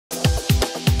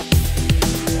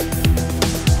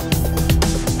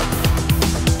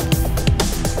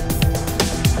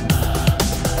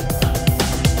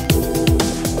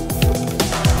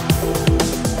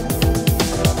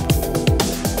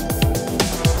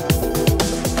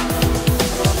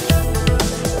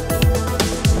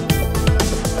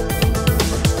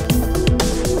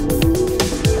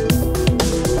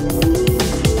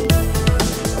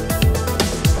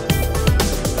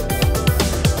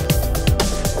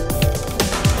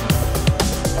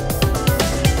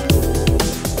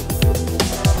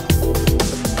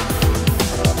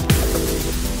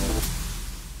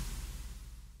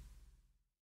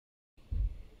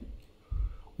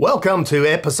Welcome to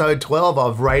episode 12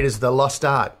 of Raiders of the Lost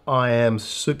Art. I am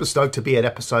super stoked to be at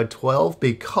episode 12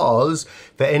 because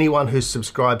for anyone who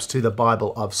subscribes to the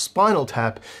Bible of Spinal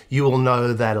Tap, you will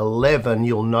know that 11,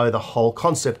 you'll know the whole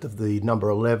concept of the number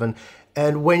 11.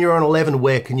 And when you're on 11,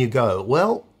 where can you go?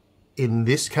 Well, in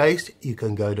this case, you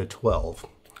can go to 12.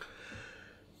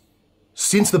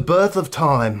 Since the birth of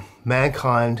time,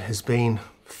 mankind has been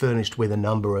furnished with a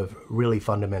number of really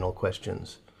fundamental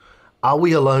questions. Are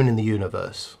we alone in the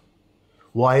universe?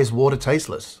 Why is water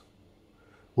tasteless?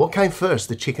 What came first,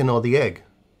 the chicken or the egg?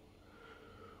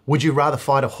 Would you rather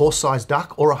fight a horse-sized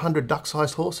duck or 100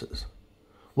 duck-sized horses?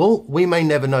 Well, we may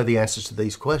never know the answers to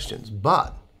these questions,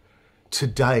 but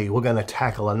today we're going to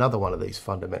tackle another one of these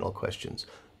fundamental questions.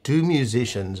 Do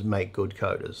musicians make good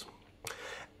coders?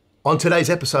 On today's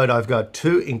episode, I've got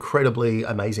two incredibly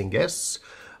amazing guests.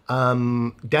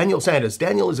 Daniel Sanders.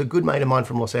 Daniel is a good mate of mine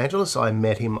from Los Angeles. I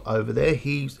met him over there.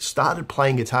 He started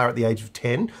playing guitar at the age of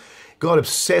 10, got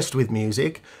obsessed with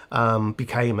music,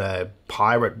 became a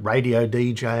pirate radio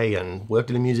DJ and worked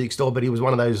in a music store, but he was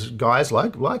one of those guys,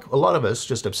 like a lot of us,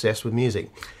 just obsessed with music.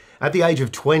 At the age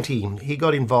of 20, he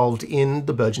got involved in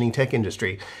the burgeoning tech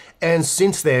industry. And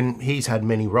since then, he's had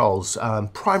many roles,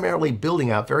 primarily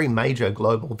building out very major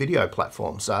global video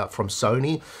platforms, from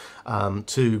Sony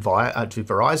to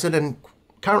Verizon, and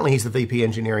currently he's the VP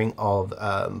engineering of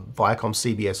Viacom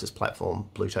CBS's platform,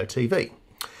 Pluto TV.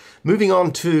 Moving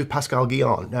on to Pascal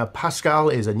Guyon. Now, Pascal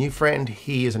is a new friend.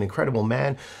 He is an incredible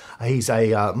man. He's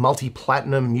a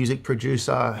multi-platinum music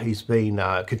producer. He's been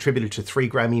contributed to 3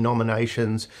 Grammy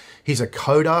nominations. He's a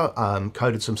coder,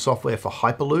 coded some software for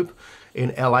Hyperloop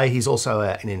in LA. He's also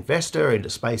an investor into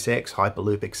SpaceX,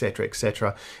 Hyperloop, etc.,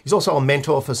 etc. He's also a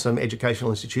mentor for some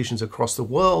educational institutions across the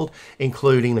world,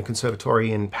 including the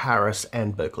Conservatory in Paris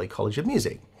and Berklee College of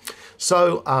Music.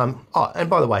 So, and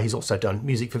by the way, he's also done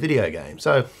music for video games.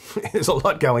 So there's a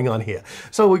lot going on here.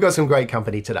 So we've got some great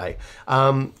company today.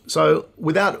 So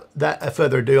without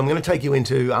further ado, I'm going to take you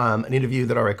into an interview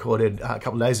that I recorded a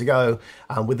couple of days ago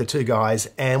with the two guys,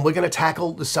 and we're going to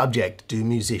tackle the subject, do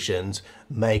musicians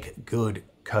make good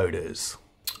coders?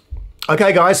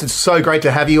 Okay, guys, it's so great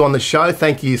to have you on the show.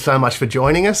 Thank you so much for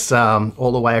joining us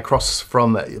all the way across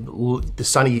from the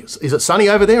sunny, is it sunny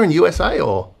over there in USA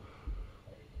or?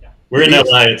 We're in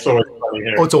LA, it's always sunny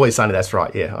here. Oh, it's always sunny, that's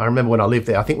right, yeah. I remember when I lived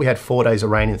there, I think we had 4 days of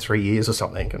rain in 3 years or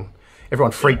something, and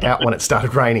everyone freaked out when it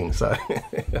started raining, so.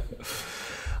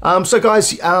 So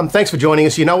guys, thanks for joining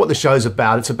us. You know what the show's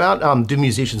about. It's about do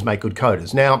musicians make good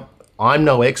coders? Now, I'm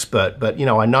no expert, but you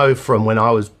know, I know from when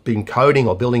I was been coding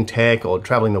or building tech or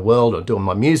traveling the world or doing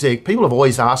my music, people have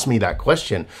always asked me that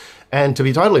question. And to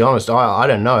be totally honest, I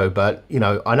don't know, but you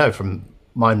know, I know from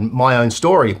my own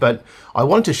story, but I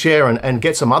wanted to share and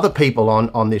get some other people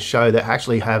on this show that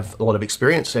actually have a lot of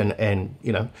experience and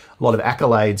you know, a lot of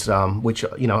accolades, which,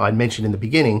 you know, I mentioned in the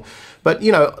beginning. But,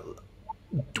 you know,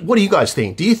 what do you guys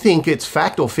think? Do you think it's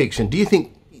fact or fiction? Do you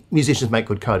think musicians make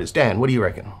good coders? Dan, what do you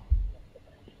reckon?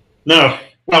 No.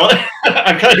 Well,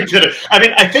 I'm kind of kidding. I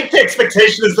mean, I think the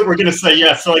expectation is that we're going to say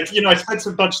yes. So, you know, I spent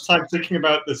a bunch of time thinking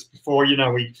about this before, you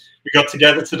know, we got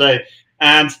together today,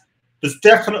 and there's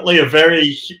definitely a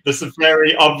very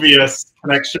obvious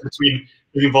connection between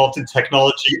being involved in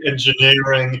technology,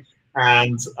 engineering,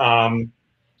 and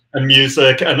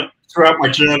music. And throughout my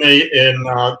journey in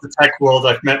the tech world,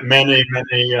 I've met many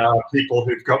people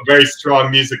who've got very strong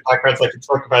music backgrounds. I can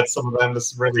talk about some of them. There's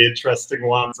some really interesting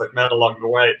ones I've met along the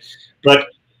way. But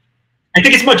I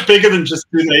think it's much bigger than just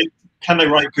can they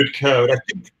write good code. I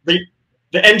think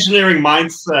the engineering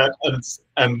mindset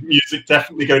and music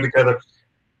definitely go together.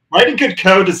 Writing good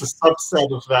code is a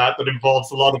subset of that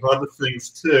involves a lot of other things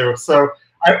too. So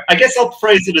I guess I'll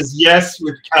phrase it as yes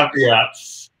with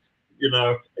caveats. You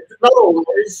know, it's not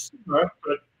always, you know,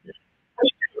 but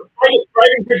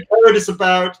writing good code is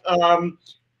about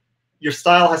your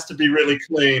style has to be really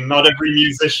clean. Not every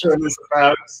musician is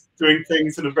about doing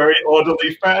things in a very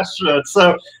orderly fashion.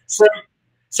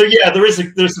 So yeah, there's a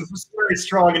very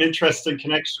strong and interesting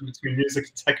connection between music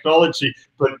and technology,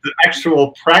 but the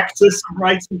actual practice of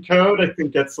writing code, I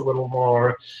think, gets a little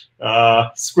more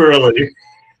squirrely,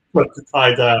 but to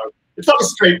tie down. It's not a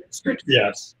straight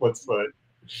yes, let's say.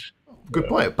 Good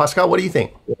point. Pascal, what do you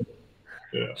think?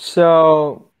 Yeah.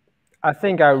 So I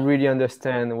think I really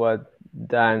understand what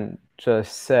Dan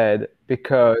just said,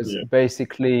 because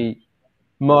basically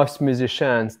most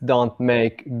musicians don't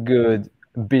make good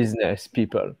business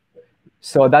people.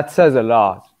 So that says a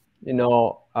lot. You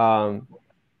know,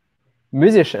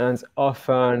 musicians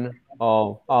often,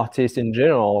 or artists in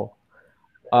general,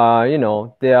 you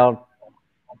know, they are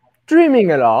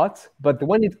dreaming a lot, but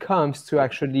when it comes to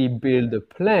actually build a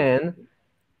plan,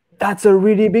 that's a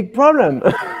really big problem.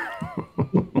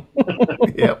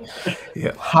 Yep.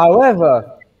 Yep.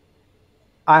 However,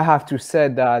 I have to say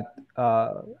that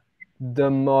the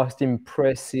most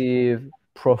impressive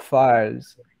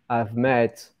profiles I've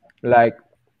met, like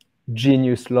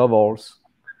genius levels,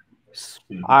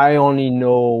 I only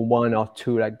know one or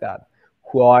two like that,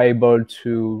 who are able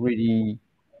to really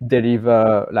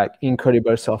deliver like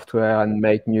incredible software and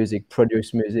make music,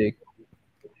 produce music.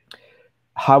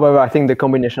 However, I think the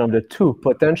combination of the two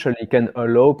potentially can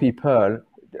allow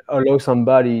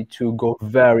somebody to go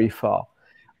very far.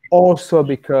 Also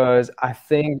because I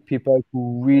think people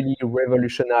who really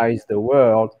revolutionize the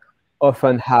world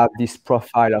often have this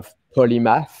profile of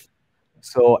polymath,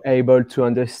 so able to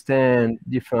understand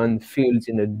different fields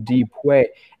in a deep way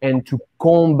and to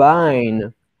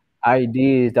combine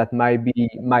ideas that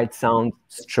might sound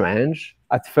strange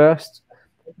at first,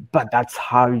 but that's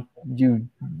how you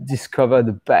discover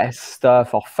the best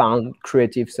stuff or found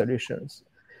creative solutions.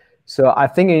 So I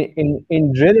think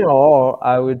in general,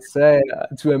 I would say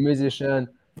to a musician,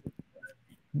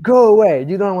 go away,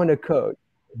 you don't want to code.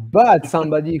 But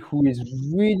somebody who is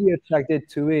really attracted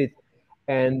to it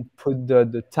and put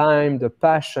the time, the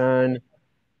passion,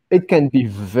 it can be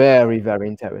very, very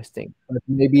interesting. But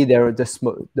maybe there are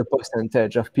the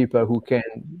percentage of people who can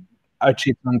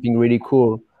achieve something really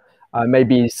cool,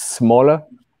 maybe smaller.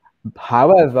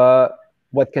 However,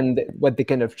 what they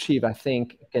can achieve, I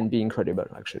think, can be incredible,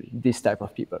 actually, this type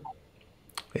of people.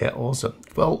 Yeah, awesome.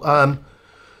 Well,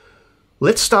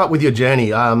 let's start with your journey.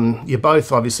 You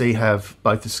both obviously have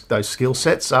both those skill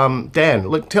sets. Dan,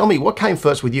 look, tell me, what came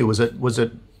first with you? Was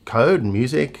it code and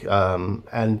music?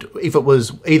 And if it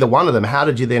was either one of them, how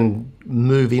did you then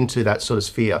move into that sort of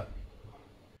sphere?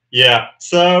 Yeah,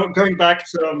 so going back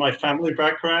to my family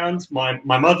background, my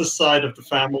mother's side of the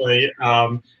family,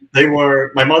 they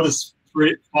were my mother's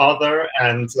father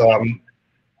and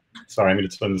sorry, I'm going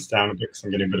to turn this down a bit because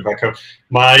I'm getting a bit of echo.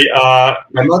 My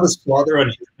mother's father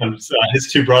and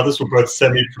his two brothers were both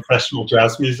semi-professional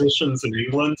jazz musicians in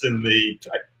England in the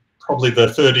probably the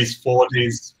 30s,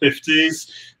 40s,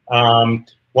 50s.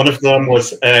 One of them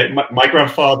was my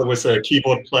grandfather was a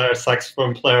keyboard player,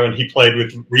 saxophone player, and he played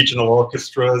with regional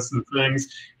orchestras and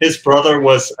things. His brother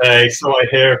was so I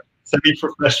hear,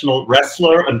 semi-professional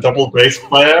wrestler and double bass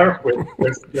player.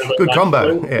 Good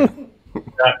combo. Yeah.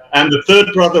 And the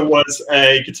third brother was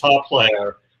a guitar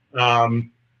player.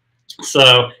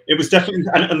 So it was definitely,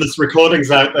 and there's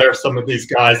recordings out there of some of these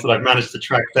guys that I've managed to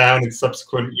track down in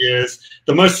subsequent years.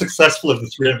 The most successful of the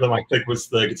three of them, I think, was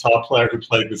the guitar player who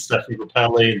played with Stephen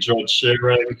Grappelli and George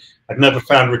Shearing. I've never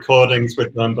found recordings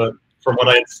with them, but from what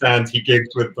I understand, he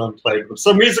gigged with them, played with them.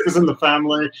 So music was in the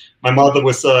family. My mother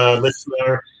was a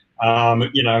listener.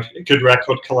 You know, a good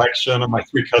record collection, and my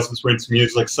three cousins were into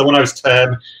music. So when I was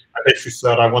 10, I basically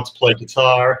said, I want to play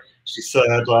guitar. She said,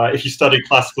 if you study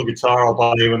classical guitar, I'll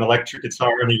buy you an electric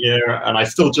guitar in a year. And I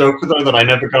still joke with her that I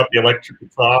never got the electric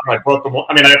guitar. I bought them all.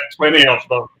 I mean, I have 20 of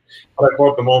them, but I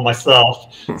bought them all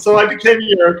myself. So I became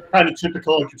your kind of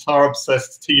typical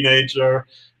guitar-obsessed teenager,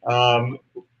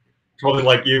 probably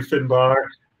like you, Finbar.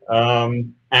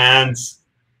 And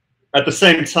at the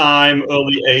same time,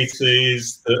 early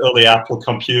 80s, the early Apple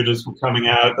computers were coming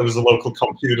out. There was a local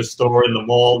computer store in the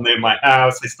mall near my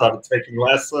house. I started taking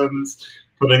lessons,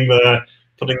 putting the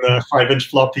 5-inch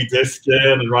floppy disk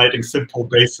in and writing simple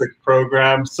basic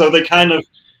programs. So they kind of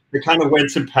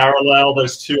went in parallel,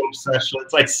 those two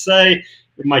obsessions. I'd say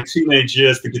in my teenage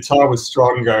years, the guitar was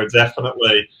stronger,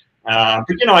 definitely. But,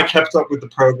 you know, I kept up with the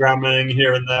programming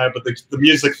here and there, but the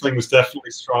music thing was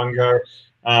definitely stronger.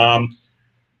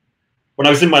 When I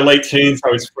was in my late teens,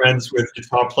 I was friends with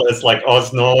guitar players like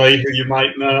Oz Noy, who you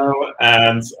might know,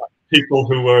 and people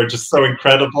who were just so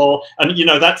incredible. And, you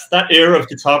know, that era of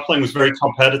guitar playing was very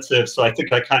competitive. So I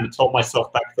think I kind of told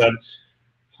myself back then,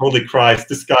 holy Christ,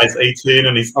 this guy's 18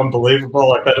 and he's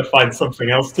unbelievable. I better find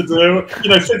something else to do. You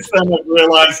know, since then I've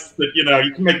realized that, you know,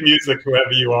 you can make music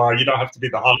whoever you are. You don't have to be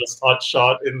the hottest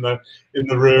hotshot in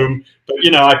the room. But,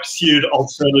 you know, I pursued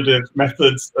alternative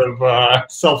methods of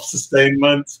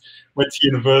self-sustainment. Went to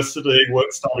university,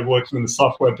 started working in the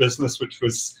software business, which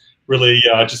was really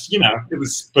just, you know, it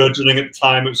was burgeoning at the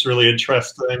time. It was really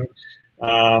interesting.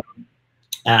 And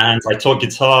I taught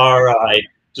guitar. I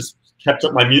just kept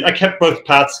up my music. I kept both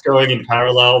paths going in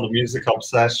parallel, the music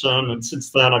obsession. And since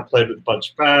then, I've played with a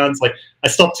bunch of bands. Like, I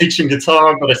stopped teaching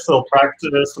guitar, but I still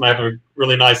practice. And I have a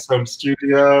really nice home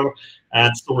studio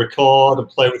and still record and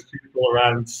play with people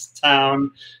around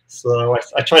town. So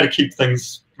I try to keep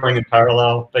things going in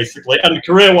parallel, basically. And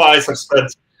career-wise, I've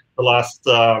spent the last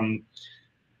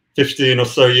 15 or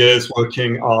so years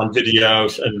working on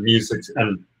videos and music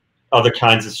and other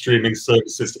kinds of streaming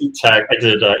services, tech. I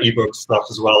did ebook stuff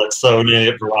as well at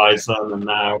Sony, at Verizon, and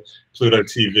now Pluto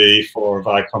TV for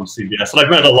Viacom CBS. And I've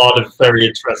met a lot of very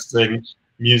interesting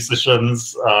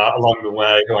musicians along the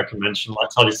way who I can mention. I'll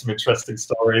tell you some interesting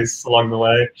stories along the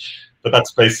way. But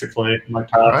that's basically my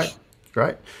path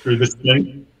through this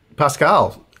thing.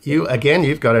 Pascal,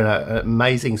 you've got an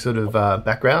amazing sort of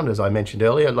background, as I mentioned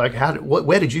earlier. Like,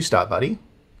 where did you start, buddy?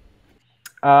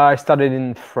 I started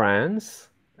in France.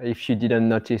 If you didn't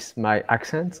notice my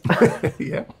accent.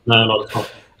 Yeah. No, not at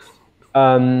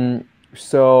all.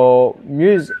 So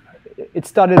it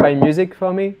started by music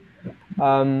for me.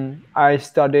 I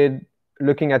started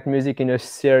looking at music in a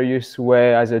serious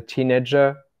way as a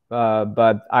teenager,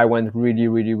 but I went really,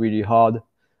 really, really hard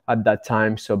at that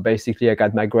time. So basically, I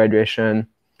got my graduation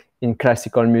in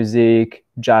classical music,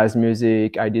 jazz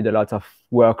music. I did a lot of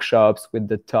workshops with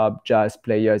the top jazz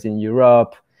players in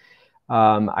Europe.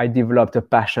 I developed a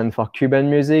passion for Cuban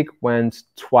music, went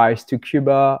twice to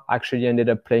Cuba, actually ended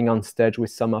up playing on stage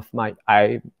with some of my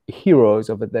heroes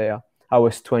over there. I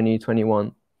was 20,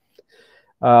 21.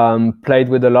 Played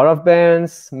with a lot of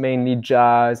bands, mainly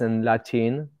jazz and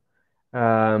Latin.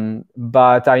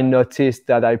 But I noticed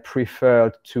that I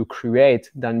preferred to create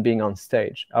than being on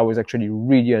stage. I was actually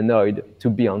really annoyed to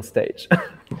be on stage.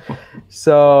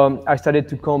 So I started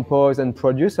to compose and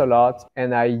produce a lot,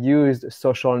 and I used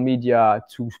social media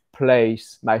to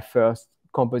place my first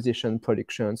composition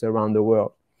productions around the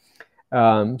world.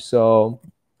 So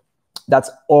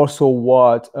that's also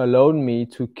what allowed me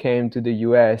to come to the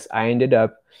US. I ended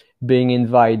up being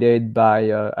invited by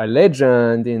a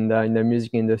legend in the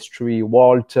music industry,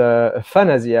 Walter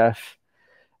Afanasieff,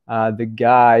 the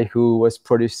guy who was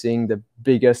producing the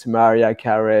biggest Mariah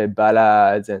Carey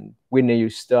ballads and Whitney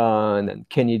Houston and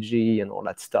Kenny G and all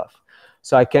that stuff.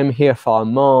 So I came here for a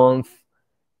month.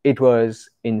 It was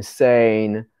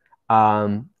insane.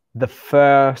 The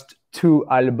first 2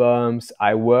 albums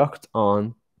I worked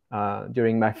on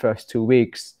during my first 2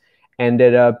 weeks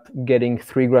ended up getting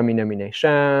 3 Grammy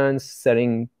nominations,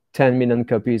 selling 10 million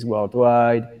copies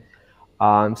worldwide.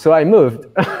 So I moved.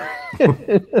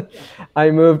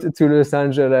 I moved to Los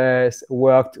Angeles,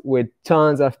 worked with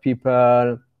tons of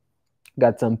people,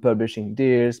 got some publishing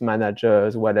deals,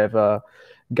 managers, whatever,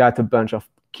 got a bunch of,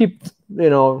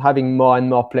 having more and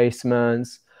more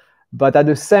placements. But at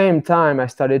the same time, I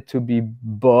started to be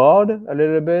bored a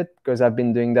little bit because I've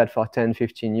been doing that for 10,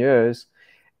 15 years.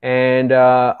 And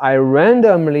I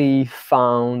randomly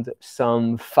found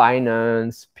some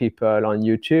finance people on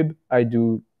YouTube. I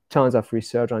do tons of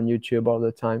research on YouTube all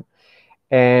the time.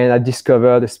 And I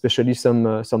discovered especially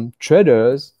some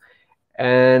traders,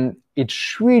 and it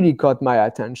really caught my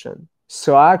attention.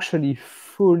 So I actually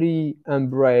fully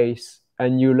embrace a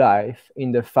new life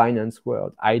in the finance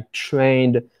world. I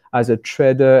trained as a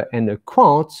trader and a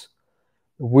quant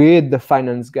with the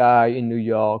finance guy in New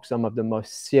York, some of the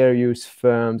most serious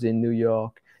firms in New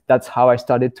York. That's how I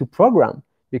started to program,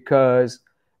 because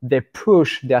they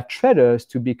push their traders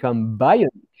to become bionic.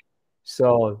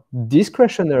 So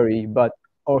discretionary, but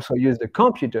also use the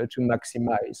computer to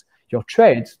maximize your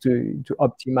trades, to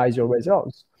optimize your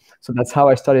results. So that's how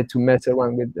I started to mess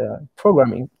around with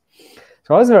programming.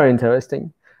 So it was very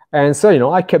interesting. And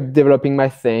so, I kept developing my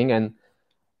thing. And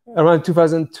around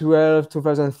 2012,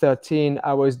 2013,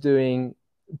 I was doing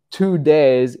 2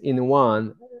 days in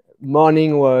one.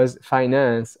 Morning was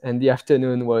finance, and the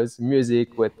afternoon was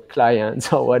music with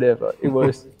clients or whatever. It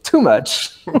was too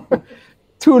much.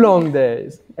 2 long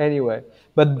days. Anyway.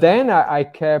 But then I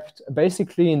kept,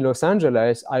 basically in Los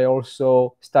Angeles, I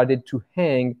also started to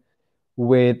hang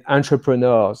with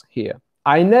entrepreneurs here.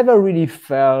 I never really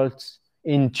felt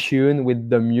in tune with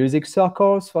the music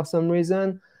circles for some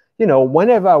reason.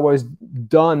 Whenever I was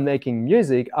done making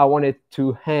music, I wanted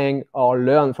to hang or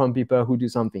learn from people who do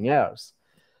something else.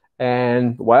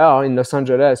 And well, in Los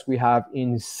Angeles, we have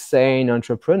insane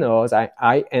entrepreneurs.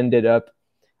 I ended up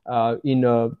in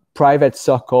a private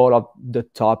circle of the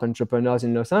top entrepreneurs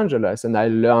in Los Angeles, and I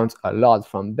learned a lot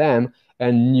from them,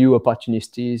 and new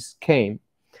opportunities came.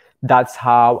 That's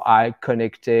how I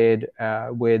connected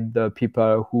with the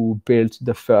people who built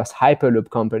the first Hyperloop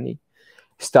company.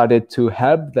 Started to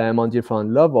help them on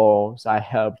different levels. I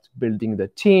helped building the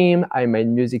team. I made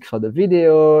music for the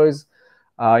videos,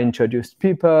 introduced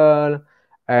people,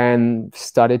 and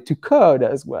started to code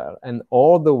as well, and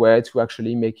all the way to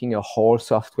actually making a whole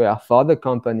software for the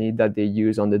company that they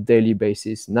use on a daily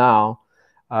basis now.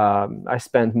 I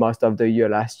spent most of the year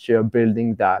last year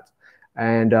building that,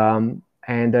 and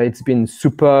it's been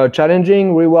super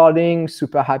challenging, rewarding,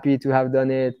 super happy to have done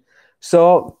it.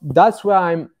 So that's where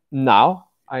I'm now.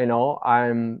 I know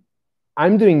I'm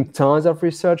I'm doing tons of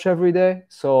research every day.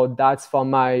 So that's for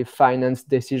my finance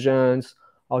decisions,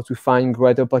 how to find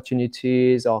great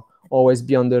opportunities, or always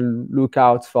be on the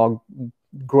lookout for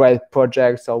great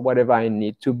projects or whatever I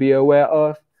need to be aware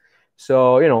of.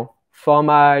 So, you know, for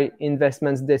my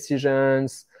investments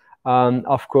decisions,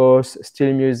 of course,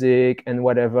 still music and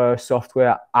whatever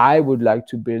software I would like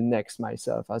to build next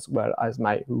myself, as well as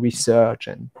my research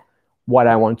and what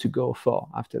I want to go for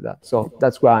after that. So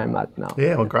that's where I'm at now.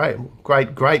 Yeah, well, great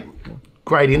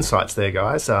insights there,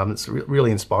 guys. It's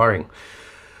really inspiring.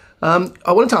 I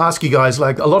wanted to ask you guys,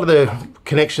 like a lot of the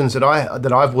connections that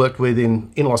I've worked with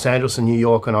in Los Angeles and New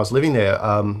York when I was living there,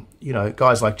 you know,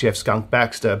 guys like Jeff Skunk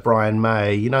Baxter, Brian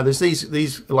May, you know, there's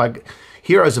these like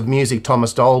heroes of music,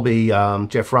 Thomas Dolby,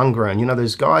 Jeff Rundgren, you know,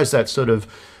 there's guys that sort of,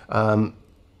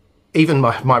 even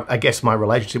I guess my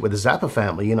relationship with the Zappa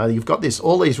family, you know, you've got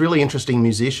all these really interesting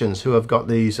musicians who have got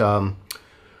these,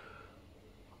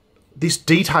 this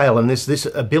detail and this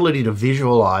ability to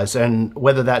visualize, and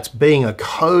whether that's being a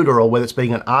coder or whether it's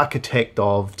being an architect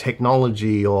of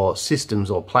technology or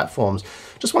systems or platforms.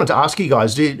 Just wanted to ask you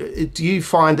guys, do you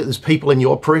find that there's people in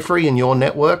your periphery, in your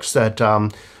networks that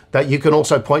that you can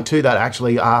also point to that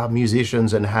actually are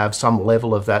musicians and have some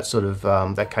level of that sort of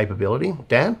that capability?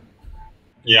 Dan?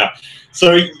 Yeah.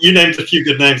 So you named a few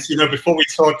good names. You know, before we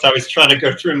talked, I was trying to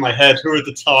go through in my head who are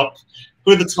the top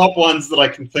ones that I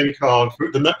can think of.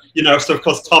 You know, so of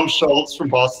course Tom Scholz from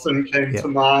Boston came to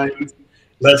mind.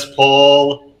 Les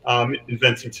Paul,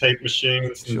 inventing tape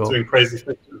machines and doing crazy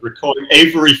things with recording.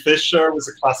 Avery Fisher was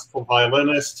a classical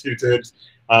violinist who did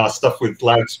stuff with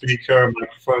loudspeaker,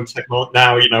 microphone technology.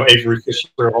 Now, you know, Avery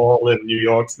Fisher Hall in New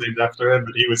York's named after him,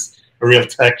 but he was a real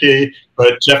techie.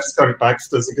 But Jeff Skunk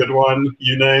Baxter's a good one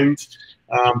you named.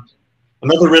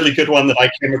 Another really good one that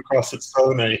I came across at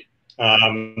Sony.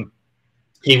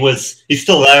 He's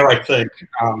still there, I think.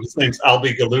 His name's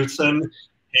Albi Galutin.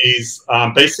 He's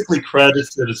basically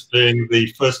credited as being the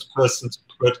first person to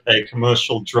put a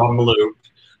commercial drum loop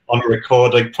on a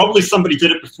recording. Probably somebody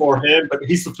did it before him, but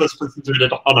he's the first person to do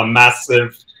it on a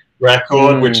massive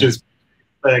record, which is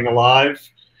staying alive.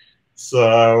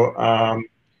 So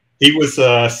he was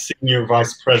a senior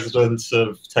vice president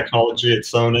of technology at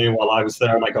Sony while I was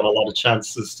there, and I got a lot of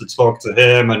chances to talk to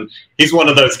him. And he's one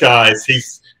of those guys.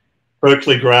 He's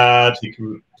Berkeley grad. He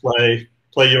can play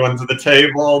you under the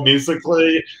table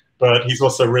musically, but he's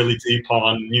also really deep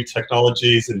on new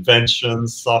technologies,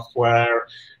 inventions, software.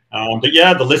 But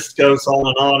yeah, the list goes on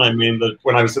and on. I mean,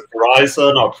 when I was at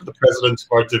Verizon, the president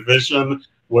of our division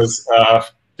was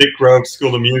Dick Grove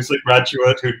School of Music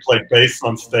graduate who played bass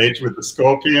on stage with the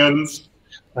Scorpions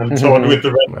and toured with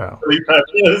the Red Chili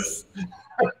Peppers.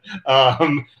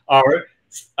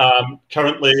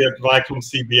 Currently at Viacom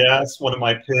CBS, one of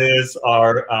my peers,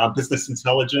 our business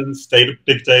intelligence,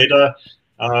 big data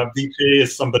VP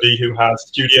is somebody who has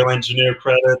studio engineer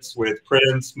credits with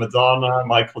Prince, Madonna,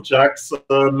 Michael Jackson,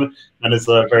 and is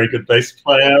a very good bass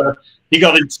player. He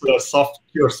got into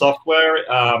pure software,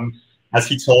 as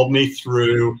he told me,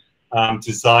 through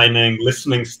designing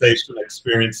listening station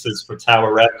experiences for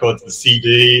Tower Records, the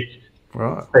CD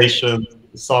station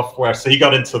software. So he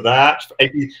got into that.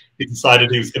 He decided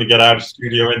he was going to get out of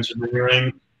studio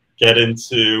engineering, get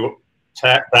into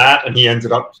that, and he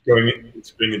ended up going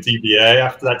into being a DBA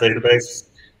after that, database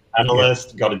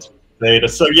analyst, got into data.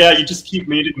 So yeah, you just keep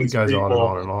meeting these people. It goes on and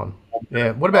on and on.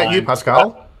 Yeah. What about you,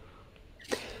 Pascal?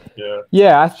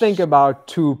 Yeah, I think about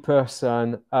two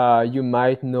person. You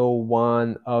might know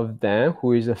one of them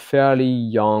who is a fairly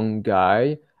young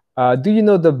guy. Do you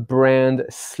know the brand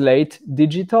Slate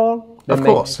Digital? Of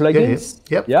course. Plugins?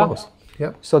 Yep, of course.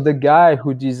 Yep. So the guy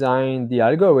who designed the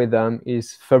algorithm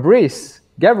is Fabrice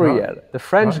Gabriel, the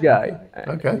French guy,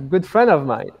 a good friend of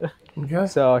mine. Okay.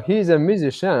 So he's a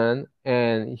musician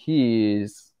and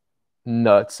he's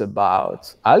nuts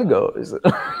about algos.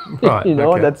 You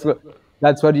know,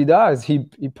 that's what he does. He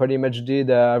pretty much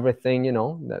did everything, you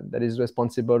know, that is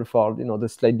responsible for, you know, the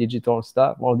Slate Digital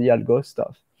stuff, all the algo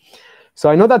stuff.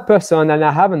 So I know that person, and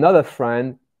I have another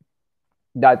friend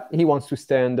that he wants to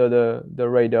stay under the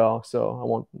radar, so I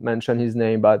won't mention his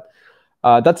name, but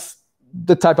that's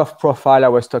the type of profile I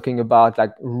was talking about,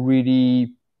 like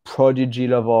really prodigy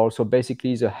level. So basically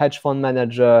he's a hedge fund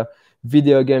manager,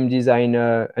 video game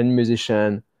designer, and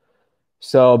musician.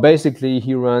 So basically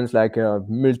he runs like a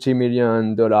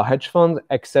multi-million-dollar hedge fund,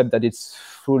 except that it's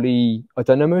fully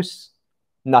autonomous,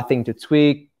 nothing to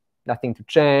tweak, nothing to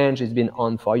change. It's been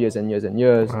on for years and years and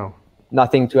years. Wow.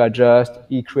 Nothing to adjust.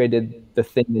 He created the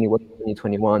thing when he was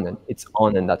 2021, and it's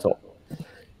on, and that's all.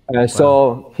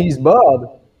 So he's bored.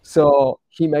 So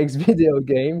he makes video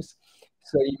games,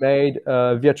 So he made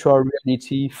a virtual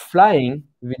reality flying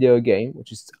video game,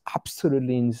 which is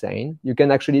absolutely insane. You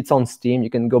can actually, it's on Steam. You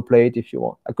can go play it if you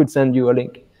want. I could send you a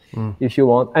link if you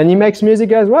want. And he makes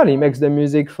music as well. He makes the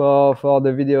music for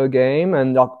the video game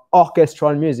and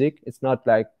orchestral music. It's not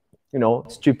like, you know,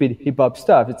 stupid hip hop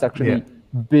stuff. It's actually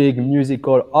big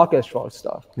musical orchestral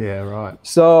stuff. Yeah, right.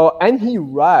 So, and he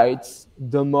writes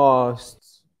the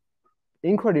most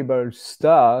incredible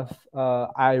stuff.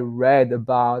 I read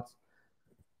about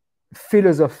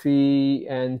philosophy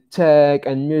and tech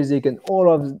and music and all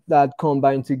of that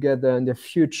combined together in the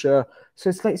future. So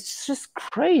it's like, it's just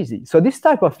crazy. So this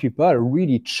type of people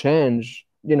really change,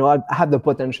 you know, have the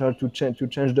potential to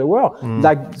change the world.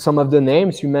 Like some of the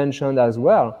names you mentioned as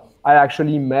well. I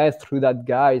actually met through that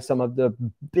guy some of the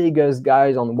biggest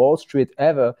guys on Wall Street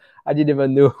ever. I didn't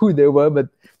even know who they were, but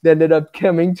they ended up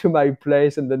coming to my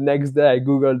place. And the next day I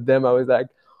Googled them. I was like,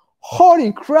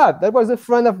 holy crap, that was a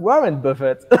friend of Warren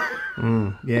Buffett.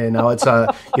 Yeah, no, it's,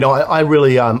 you know, I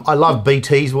really, I love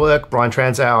BT's work, Brian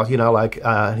Transow, you know, like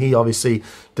he obviously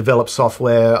developed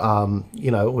software,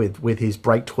 you know, with his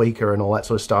brake tweaker and all that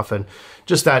sort of stuff. And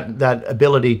just that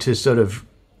ability to sort of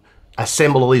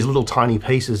assemble all these little tiny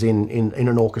pieces in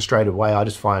an orchestrated way, I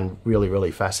just find really,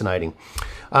 really fascinating.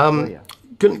 I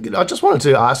just wanted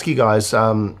to ask you guys,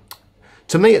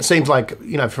 to me, it seems like,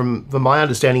 you know, from my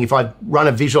understanding, if I run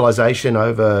a visualization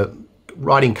over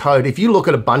writing code, if you look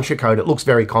at a bunch of code, it looks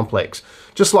very complex.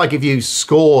 Just like if you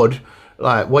scored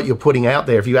like what you're putting out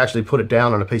there, if you actually put it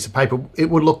down on a piece of paper, it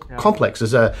would look complex.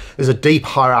 There's a deep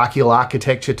hierarchical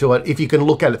architecture to it if you can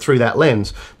look at it through that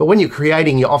lens. But when you're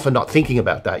creating, you're often not thinking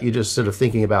about that. You're just sort of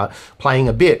thinking about playing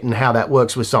a bit and how that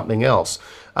works with something else.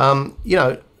 You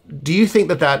know, do you think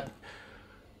that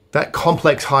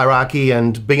complex hierarchy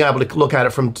and being able to look at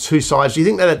it from two sides, do you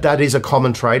think that is a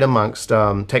common trait amongst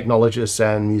technologists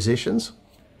and musicians?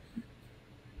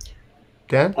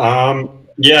 Dan?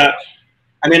 Yeah.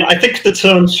 I mean, I think the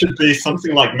term should be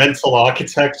something like mental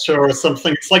architecture or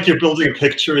something. It's like you're building a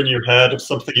picture in your head of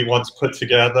something you want to put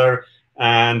together,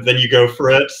 and then you go for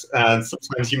it. And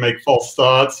sometimes you make false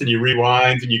starts and you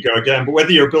rewind and you go again. But whether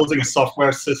you're building a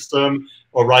software system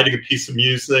or writing a piece of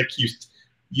music,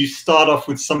 you start off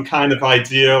with some kind of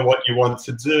idea what you want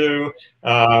to do.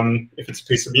 If it's a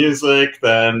piece of music,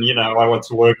 then, you know, I want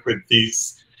to work with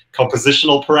these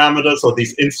compositional parameters or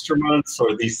these instruments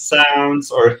or these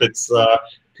sounds. Or if it's a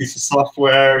piece of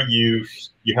software, you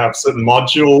have certain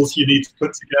modules you need to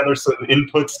put together, certain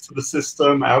inputs to the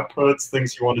system, outputs,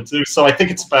 things you want to do. So I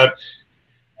think it's about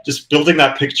just building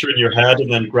that picture in your head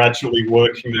and then gradually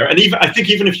working there. And I think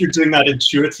even if you're doing that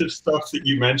intuitive stuff that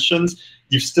you mentioned,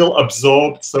 you've still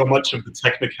absorbed so much of the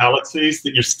technicalities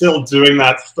that you're still doing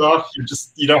that stuff.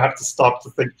 You don't have to stop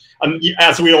to think. And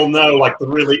as we all know, like the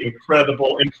really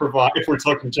incredible if we're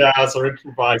talking jazz or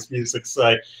improvised music,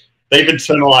 say, they've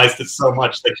internalized it so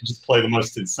much they can just play the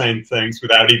most insane things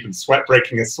without even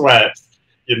breaking a sweat,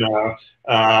 you know.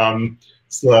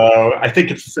 So I think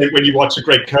it's the same when you watch a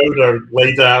great coder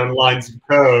lay down lines of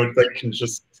code, they can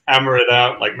just hammer it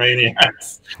out like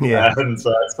maniacs. Yeah. And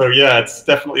so yeah, it's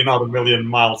definitely not a million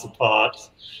miles apart.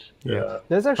 Yeah.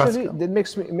 There's actually, that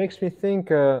makes me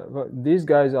think these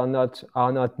guys are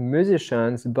not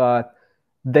musicians, but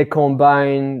they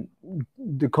combine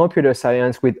the computer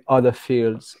science with other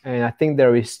fields. And I think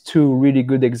there is two really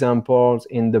good examples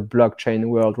in the blockchain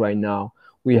world right now.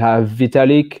 We have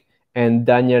Vitalik and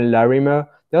Daniel Larimer.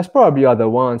 There's probably other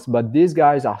ones, but these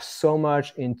guys are so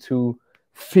much into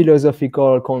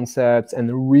philosophical concepts and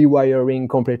rewiring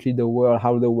completely the world,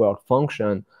 how the world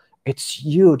functions. It's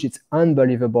huge. It's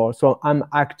unbelievable. So I'm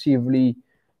actively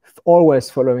always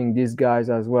following these guys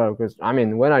as well, because I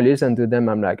mean, when I listen to them,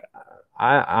 I'm like,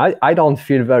 I don't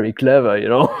feel very clever, you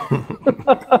know.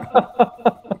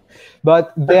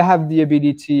 But they have the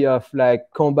ability of like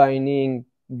combining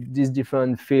these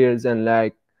different fields and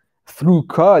like through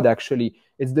code. Actually,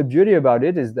 it's the beauty about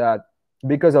it is that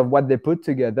because of what they put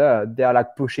together, they are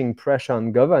like pushing pressure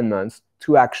on governments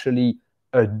to actually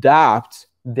adapt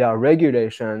their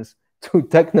regulations to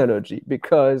technology,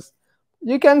 because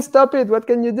you can't stop it. What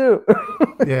can you do?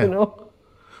 Yeah. You know?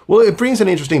 Well, it brings an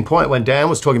interesting point when Dan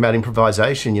was talking about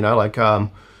improvisation, you know, like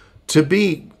to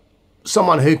be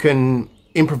someone who can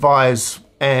improvise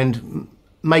and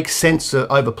make sense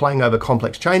over playing over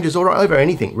complex changes or over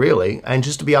anything really, and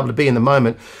just to be able to be in the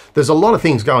moment. There's a lot of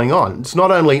things going on. It's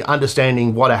not only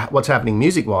understanding what's happening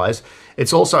music-wise,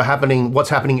 it's also what's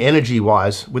happening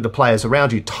energy-wise with the players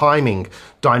around you, timing,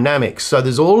 dynamics. So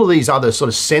there's all of these other sort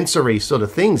of sensory sort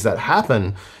of things that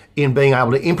happen in being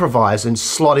able to improvise and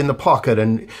slot in the pocket.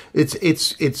 And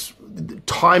it's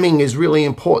timing is really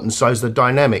important. So is the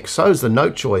dynamics, so is the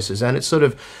note choices. And it's sort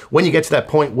of when you get to that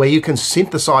point where you can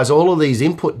synthesize all of these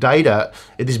input data,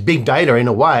 this big data in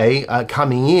a way,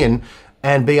 coming in,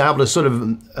 and be able to sort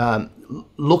of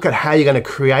look at how you're going to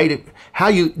create it, how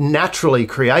you naturally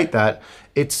create that.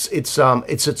 It's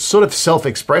sort of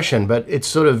self-expression, but it's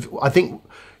sort of, I think,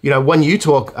 you know, when you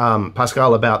talk,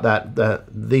 Pascal, about that,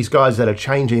 these guys that are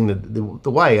changing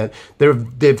the way, they're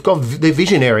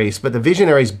visionaries, but the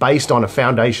visionaries based on a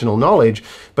foundational knowledge,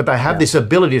 but they have this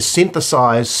ability to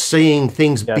synthesize, seeing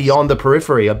things beyond the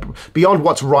periphery, beyond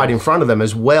what's right in front of them,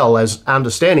 as well as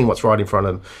understanding what's right in front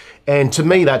of them. And to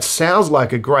me, that sounds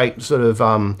like a great sort of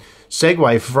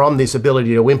segue from this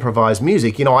ability to improvise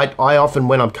music. You know, I often,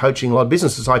 when I'm coaching a lot of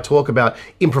businesses, I talk about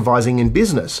improvising in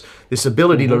business, this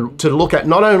ability to look at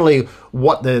not only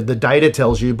what the data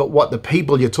tells you, but what the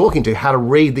people you're talking to, how to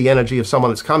read the energy of someone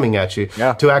that's coming at you,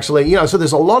 to actually, you know, so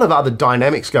there's a lot of other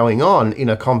dynamics going on in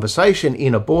a conversation,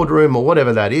 in a boardroom, or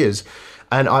whatever that is.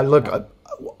 And I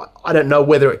don't know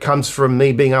whether it comes from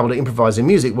me being able to improvise in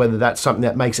music, whether that's something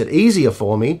that makes it easier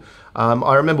for me.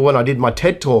 I remember when I did my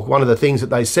TED talk, one of the things that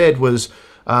they said was,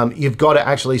 you've got to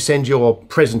actually send your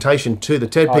presentation to the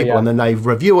TED people and then they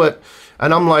review it.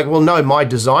 And I'm like, well, no, my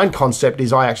design concept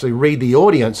is I actually read the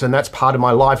audience, and that's part of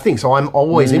my live thing. So I'm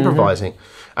always improvising.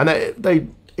 And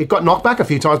it got knocked back a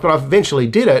few times, but I eventually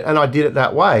did it, and I did it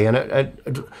that way. And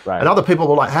and other people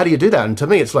were like, how do you do that? And to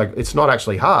me, it's like, it's not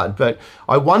actually hard. But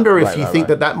I wonder if you think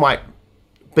that might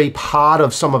be part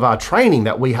of some of our training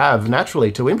that we have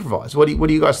naturally to improvise. What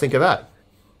do you guys think of that?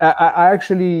 I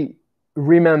actually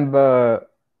remember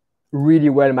really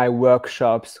well my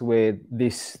workshops with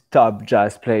these top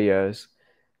jazz players.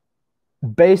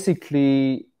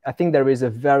 Basically, I think there is a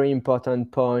very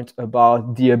important point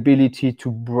about the ability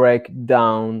to break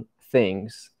down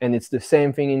things. And it's the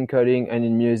same thing in coding and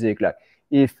in music. Like,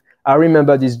 if I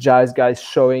remember these jazz guys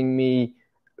showing me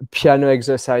piano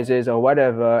exercises or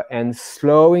whatever, and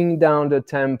slowing down the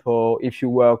tempo. If you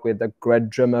work with a great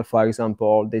drummer, for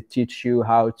example, they teach you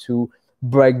how to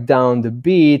break down the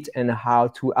beat and how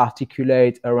to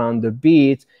articulate around the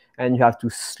beat. And you have to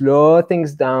slow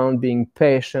things down, being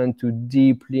patient to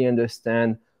deeply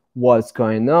understand what's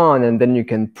going on. And then you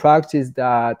can practice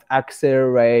that,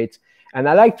 accelerate. And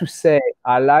I like to say,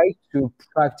 I like to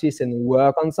practice and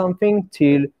work on something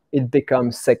till it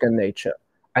becomes second nature.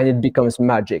 And it becomes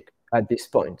magic at this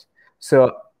point.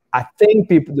 So I think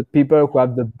the people who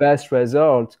have the best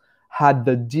results had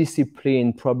the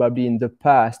discipline probably in the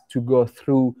past to go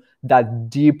through that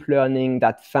deep learning,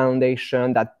 that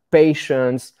foundation, that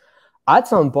patience. At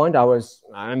some point, I was,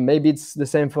 maybe it's the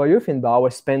same for you, Finn, but I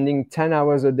was spending 10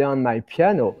 hours a day on my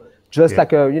piano, just like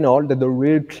the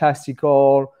real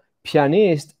classical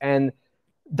pianist. And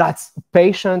that's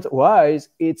patient-wise,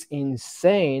 it's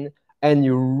insane. And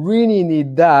you really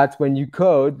need that when you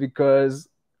code because,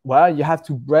 well, you have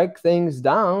to break things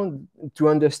down to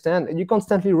understand. And you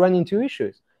constantly run into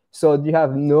issues. So you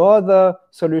have no other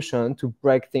solution to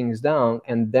break things down.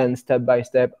 And then step by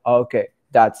step, okay,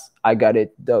 I got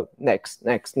it. Next.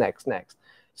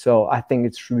 So I think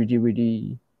it's really,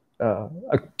 really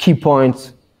a key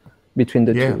point between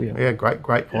the two. Yeah, great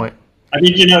point. I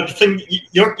mean, the thing,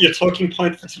 your talking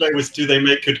point for today was, do they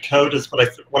make good coders? But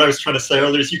what I was trying to say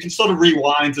earlier is you can sort of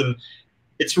rewind, and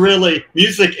it's really,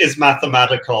 music is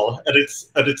mathematical at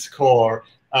its core.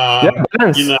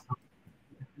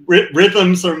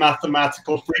 Rhythms are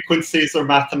mathematical, frequencies are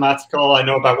mathematical. I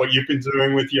know about what you've been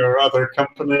doing with your other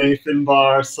company,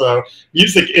 Finbar. So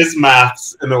music is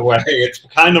maths in a way. It's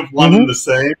kind of one and the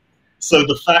same. So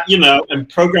the fact, and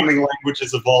programming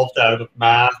languages evolved out of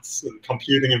maths and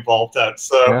computing evolved out.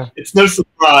 So it's no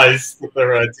surprise that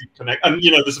there are deep connect. And,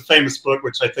 there's a famous book,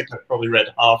 which I think I've probably read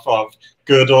half of,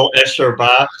 Gödel, Escher,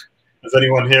 Bach. Has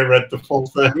anyone here read the full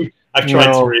thing? I've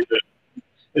tried to read it.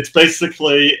 It's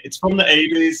basically, it's from the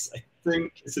 80s, I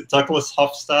think. Is it Douglas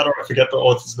Hofstadter? I forget the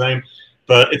author's name.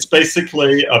 But it's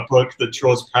basically a book that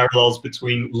draws parallels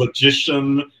between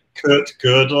logician, Kurt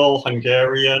Gödel,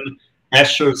 Hungarian,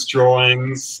 Escher's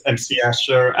drawings, MC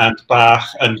Escher, and Bach,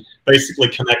 and basically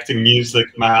connecting music,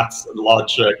 maths, and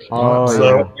logic.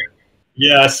 So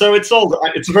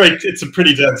it's a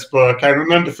pretty dense book. I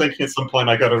remember thinking at some point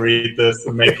I got to read this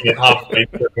and making it halfway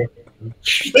through.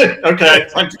 Okay,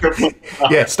 time to go.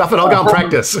 Yeah, stuff it. I'll go and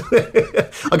practice.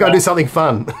 I'll go do something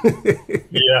fun.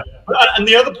 Yeah, and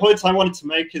the other points I wanted to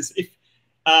make is if.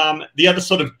 The other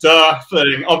sort of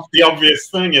the obvious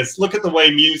thing is, look at the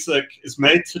way music is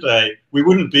made today. We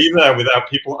wouldn't be there without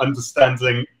people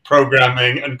understanding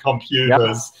programming and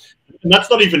computers. and that's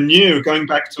not even new. Going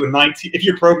back to if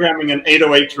you're programming an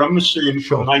 808 drum machine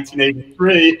from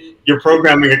 1983, you're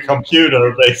programming a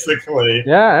computer basically.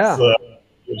 Yeah. So,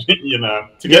 you know,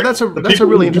 that's a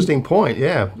really interesting point.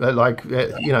 Yeah, like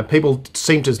you know, people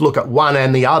seem to look at one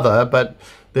and the other, but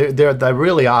they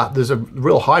really are. There's a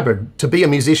real hybrid. To be a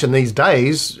musician these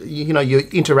days, you know, you're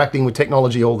interacting with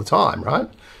technology all the time, right?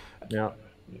 Yeah,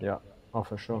 oh,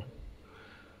 for sure.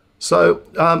 So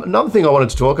another thing I wanted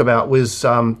to talk about was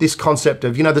this concept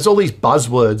of, you know, there's all these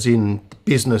buzzwords in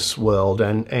business world,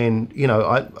 and you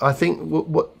know, I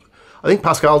think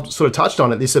Pascal sort of touched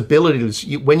on it. This ability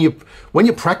to, when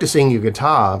you're practicing your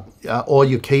guitar or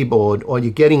your keyboard, or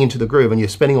you're getting into the groove and you're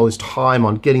spending all this time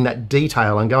on getting that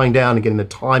detail and going down and getting the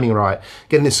timing right,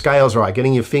 getting the scales right,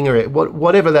 getting your finger,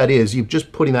 whatever that is, you're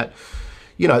just putting that,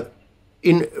 you know,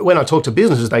 when I talk to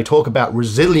businesses, they talk about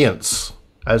resilience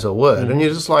as a word, and you're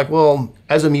just like, well,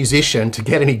 as a musician, to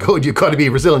get any good, you've got to be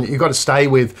resilient. You've got to stay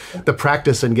with the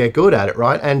practice and get good at it,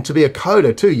 right? And to be a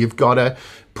coder too, you've got to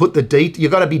put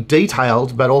you've got to be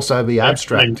detailed, but also be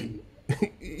abstract.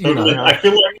 You know? I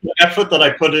feel like the effort that I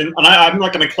put in, and I'm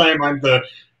not going to claim I'm the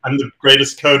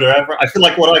greatest coder ever. I feel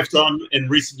like what I've done in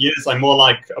recent years, I'm more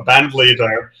like a band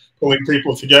leader, pulling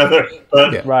people together.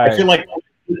 But I feel like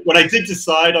when I did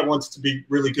decide I wanted to be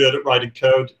really good at writing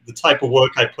code, the type of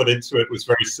work I put into it was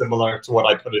very similar to what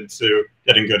I put into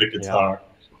getting good at guitar.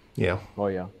 Yeah. Oh,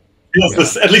 yeah.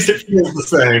 At least it feels the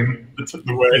same.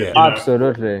 The way, you know.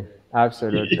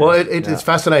 Absolutely. Well, it's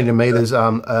fascinating to me. There's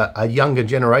a younger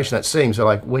generation that seems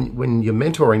like when you're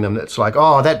mentoring them, it's like,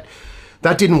 oh, that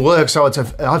didn't work, so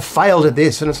I've failed at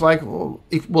this, and it's like,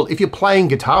 if you're playing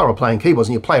guitar or playing keyboards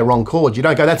and you play a wrong chord, you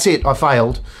don't go, that's it, I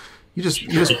failed. You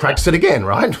just practice it again,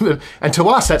 right? And to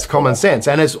us, that's common sense.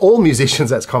 And as all musicians,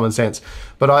 that's common sense.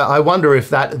 But I wonder if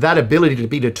that ability to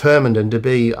be determined and to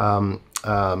be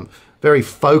very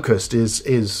focused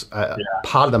is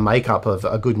part of the makeup of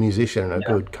a good musician and a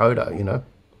good coder, you know?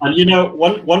 And, you know,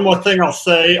 one more thing I'll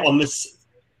say on this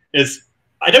is,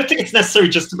 I don't think it's necessarily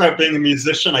just about being a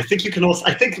musician. I think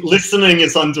I think listening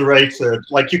is underrated.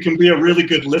 Like, you can be a really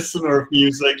good listener of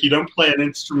music. You don't play an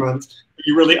instrument, but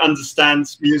you really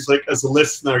understand music as a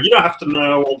listener. You don't have to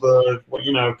know all the,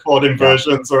 you know, chord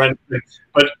inversions or anything,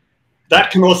 but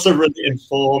that can also really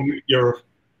inform your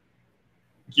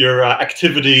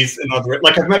activities in other.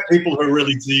 Like, I've met people who are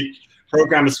really deep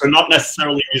programmers who are not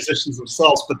necessarily musicians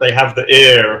themselves, but they have the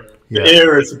ear. The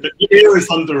ear is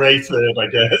underrated, I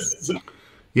guess.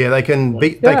 Yeah, they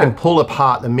can pull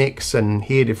apart the mix and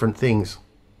hear different things.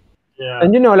 Yeah.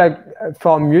 And, you know, like,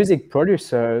 for music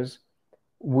producers,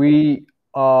 we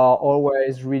are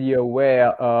always really aware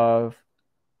of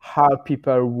how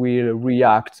people will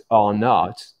react or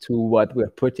not to what we're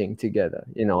putting together.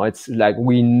 You know, it's like,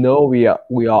 we know we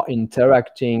are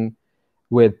interacting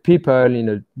with people in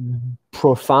a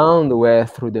profound way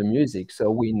through the music.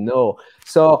 So we know.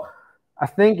 So I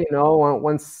think, you know,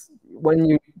 when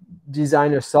you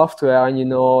design a software and you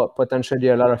know potentially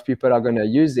a lot of people are going to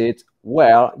use it,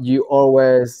 well, you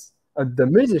always, the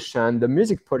musician, the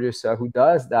music producer who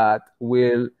does that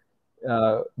will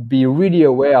be really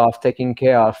aware of taking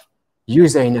care of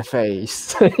user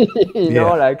interface. you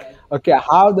know, like, okay,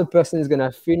 how the person is going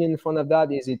to feel in front of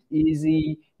that. Is it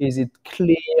easy? Is it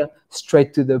clear?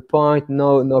 Straight to the point?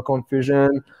 No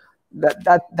confusion?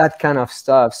 That kind of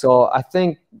stuff. So I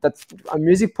think that a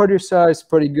music producer is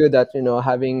pretty good at, you know,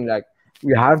 having, like,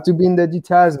 we have to be in the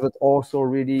details, but also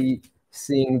really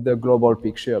seeing the global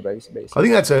picture, basically. I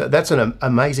think that's an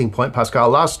amazing point, Pascal.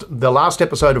 The last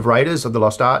episode of Raiders of the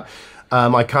Lost Art,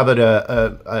 I covered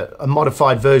a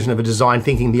modified version of a design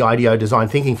thinking, the IDEO design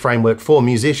thinking framework for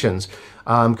musicians.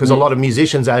 Because a lot of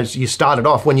musicians, as you started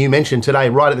off, when you mentioned today,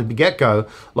 right at the get-go,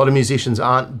 a lot of musicians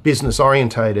aren't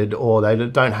business-orientated, or they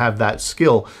don't have that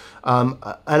skill. And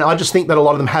I just think that a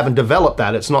lot of them haven't developed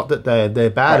that. It's not that they're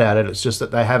bad at it, it's just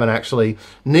that they haven't actually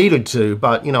needed to.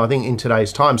 But, you know, I think in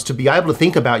today's times, to be able to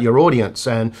think about your audience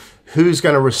and who's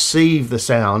going to receive the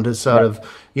sound is sort of,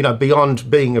 you know, beyond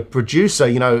being a producer,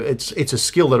 you know, it's a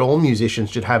skill that all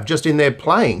musicians should have just in their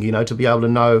playing, you know, to be able to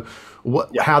know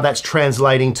how that's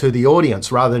translating to the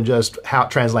audience rather than just how it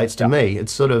translates to me.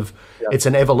 It's sort of, it's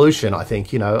an evolution, I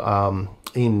think, you know,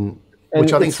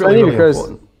 which I think is really, really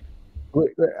important.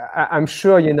 I'm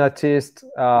sure you noticed,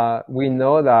 we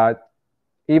know that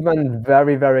even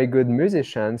very, very good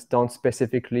musicians don't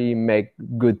specifically make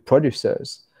good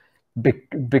producers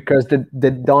because they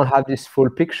don't have this full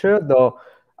picture. Though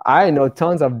I know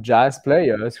tons of jazz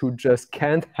players who just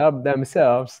can't help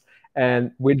themselves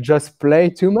and will just play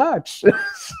too much. So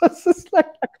it's just like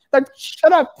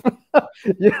shut up,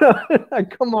 you know,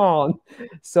 like, come on.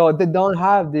 So they don't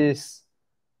have this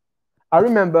I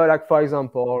remember, like, for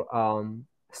example,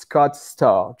 Scott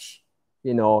Storch,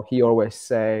 you know, he always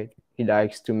say he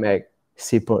likes to make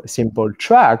simple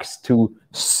tracks to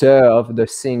serve the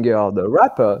singer or the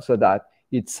rapper so that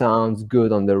it sounds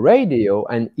good on the radio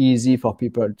and easy for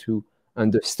people to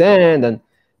understand, and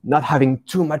not having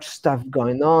too much stuff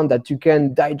going on that you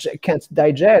can't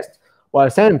digest. Well,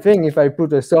 same thing, if I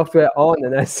put a software on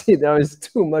and I see there is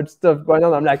too much stuff going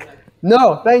on, I'm like,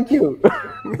 no, thank you.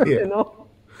 Yeah. You know?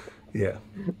 Yeah.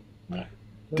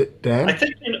 Dan?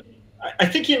 I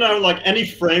think, you know, like any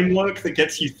framework that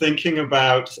gets you thinking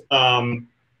about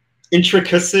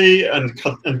intricacy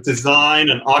and design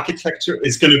and architecture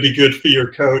is going to be good for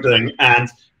your coding. And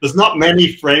there's not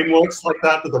many frameworks like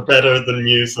that that are better than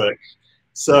music.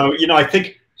 So, you know, I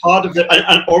think part of it,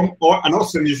 and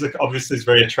also music obviously is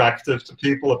very attractive to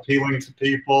people, appealing to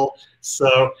people.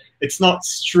 So it's not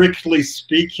strictly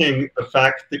speaking the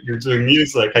fact that you're doing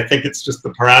music. I think it's just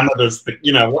the parameters that,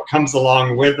 you know, what comes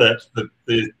along with it, that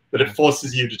it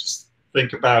forces you to just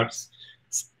think about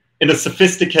in a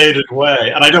sophisticated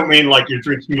way. And I don't mean like you're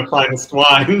drinking the finest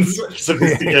wines,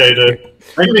 sophisticated.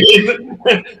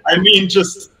 I mean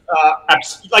just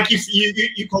like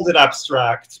you called it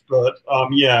abstract, but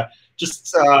yeah,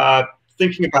 just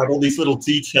thinking about all these little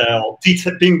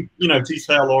being, you know,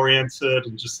 detail oriented,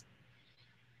 and just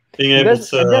being able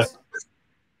to.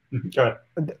 Go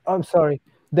ahead. I'm sorry.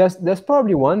 There's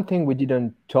probably one thing we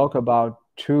didn't talk about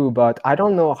too, but I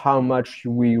don't know how much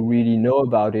we really know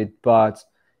about it, but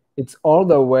it's all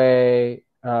the way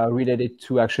related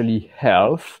to actually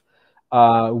health.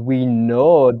 We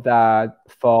know that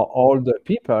for older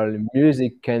people,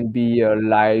 music can be a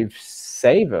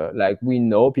lifesaver. Like, we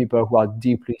know people who are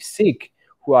deeply sick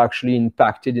who are actually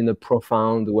impacted in a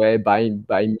profound way by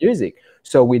music.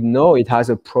 So we know it has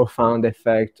a profound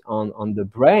effect on the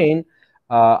brain.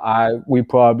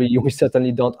 We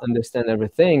certainly don't understand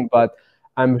everything, but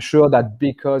I'm sure that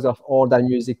because of all that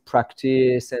music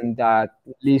practice and that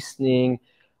listening,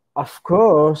 of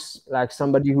course, like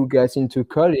somebody who gets into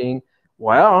coding,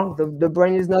 well, the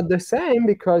brain is not the same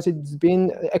because it's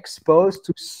been exposed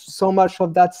to so much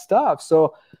of that stuff.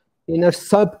 So in a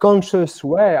subconscious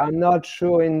way, I'm not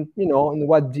sure in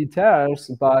what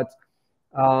details, but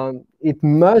it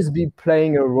must be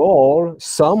playing a role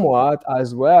somewhat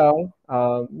as well,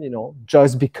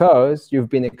 just because you've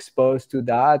been exposed to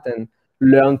that and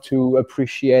learned to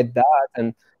appreciate that.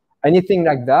 And anything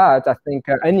like that, I think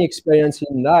any experience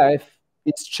in life,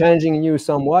 it's changing you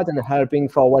somewhat and helping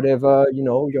for whatever,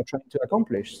 you're trying to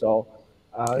accomplish. So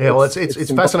yeah, well,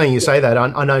 it's fascinating you say that.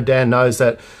 I know Dan knows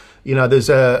that, there's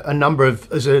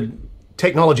a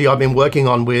technology I've been working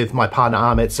on with my partner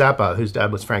Ahmet Zappa, whose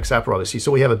dad was Frank Zappa, obviously.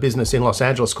 So we have a business in Los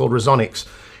Angeles called Resonics,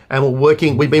 and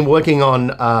we've been working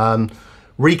on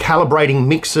recalibrating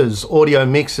mixers, audio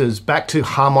mixers, back to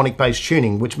harmonic-based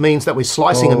tuning, which means that we're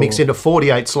slicing a mix into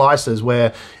 48 slices,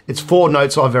 where it's 4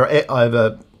 notes over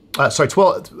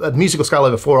 12 a musical scale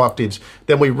over 4 octaves.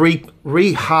 Then we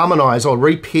reharmonize or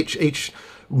repitch each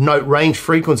note range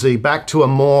frequency back to a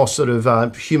more sort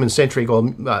of human-centric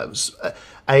or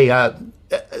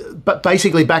but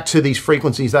basically back to these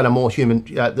frequencies that are more human,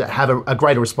 that have a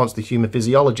greater response to human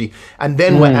physiology. And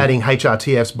then we're adding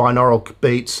HRTFs, binaural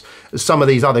beats, some of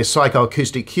these other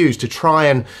psychoacoustic cues to try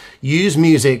and use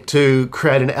music to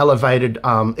create an elevated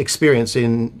experience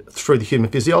through the human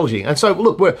physiology. And so,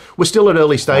 look, we're still at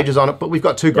early stages on it, but we've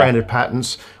got 2 granted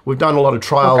patents. We've done a lot of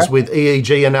trials with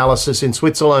EEG analysis in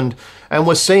Switzerland, and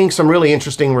we're seeing some really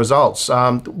interesting results.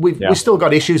 We've still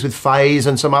got issues with phase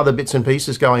and some other bits and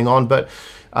pieces going on, but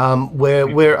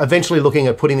we're eventually looking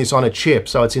at putting this on a chip,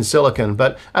 so it's in silicon.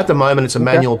 But at the moment, it's a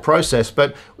manual process.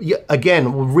 But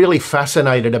again, we're really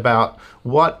fascinated about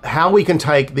how we can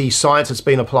take the science that's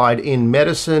been applied in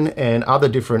medicine and other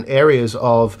different areas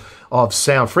of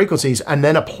sound frequencies, and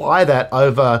then apply that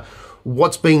over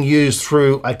what's being used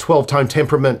through a 12-tone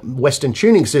temperament Western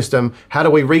tuning system. How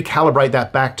do we recalibrate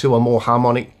that back to a more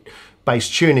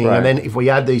harmonic-based tuning? Right. And then if we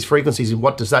add these frequencies,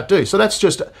 what does that do? So that's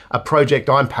just a project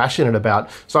I'm passionate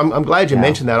about. So I'm glad you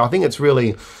mentioned that. I think it's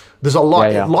really, there's a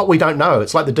lot we don't know.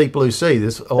 It's like the deep blue sea.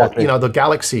 There's the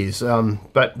galaxies.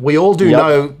 But we all do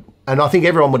know, and I think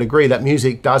everyone would agree, that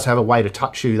music does have a way to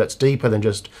touch you that's deeper than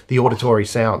just the auditory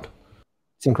sound.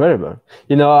 It's incredible.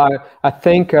 I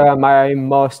think my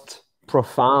most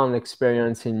profound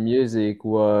experience in music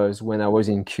was when I was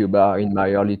in Cuba in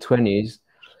my early 20s.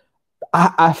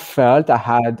 I felt I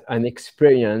had an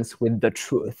experience with the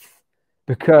truth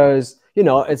because,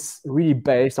 it's really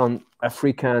based on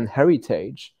African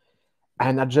heritage.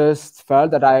 And I just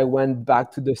felt that I went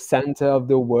back to the center of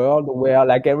the world where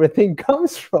like everything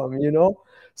comes from,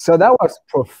 So that was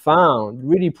profound,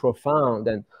 really profound.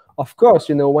 And of course,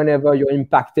 you know, whenever you're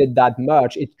impacted that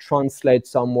much, it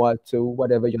translates somewhat to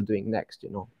whatever you're doing next,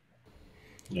 you know.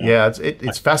 Yeah,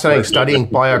 it's fascinating studying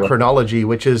biochronology,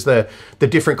 which is the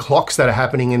different clocks that are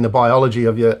happening in the biology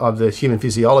of the human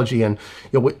physiology. And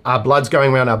you know, our blood's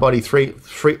going around our body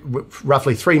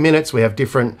roughly 3 minutes. We have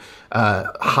different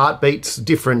heartbeats,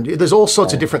 there's all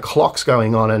sorts of different clocks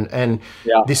going on, and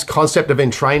this concept of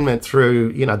entrainment through,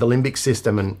 you know, the limbic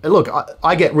system. And look,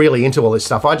 I get really into all this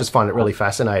stuff. I just find it really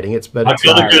fascinating. I've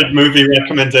got a good movie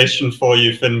recommendation for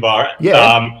you, Finbar.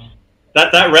 Yeah.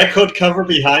 That record cover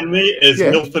behind me is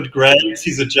Milford Graves.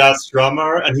 He's a jazz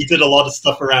drummer, and he did a lot of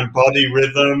stuff around body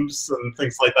rhythms and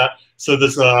things like that. So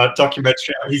there's a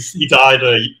documentary. He died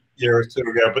a year or two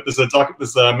ago, but there's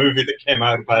a movie that came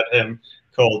out about him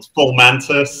called Full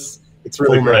Mantis. It's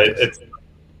really great.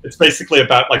 It's basically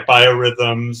about like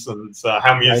biorhythms and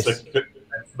how music fits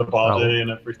the body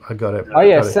and everything. I got it. Oh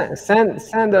yeah,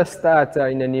 send us that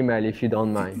in an email if you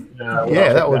don't mind.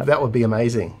 Yeah, that would be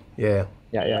amazing. Yeah.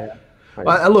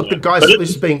 Look, guys, this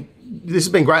has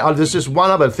been great. There's just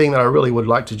one other thing that I really would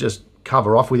like to just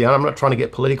cover off with you. And I'm not trying to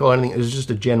get political or anything. It's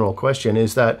just a general question.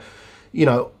 Is that, you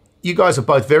know, you guys are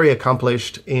both very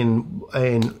accomplished in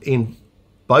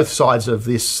both sides of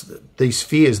these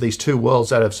spheres, these two worlds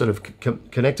that have sort of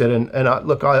connected. And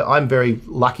look, I'm very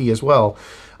lucky as well.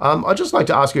 I'd just like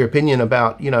to ask your opinion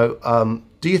about, you know,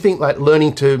 do you think like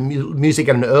learning to music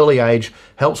at an early age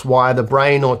helps wire the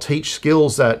brain or teach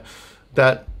skills that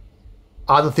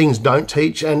other things don't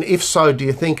teach? And if so, do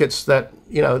you think it's that,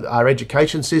 you know, our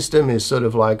education system is sort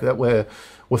of like that we're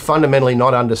fundamentally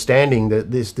not understanding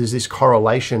that there's this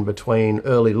correlation between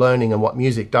early learning and what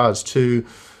music does to,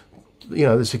 you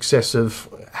know, the success of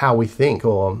how we think?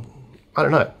 Or I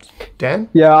don't know. Dan?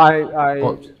 Yeah,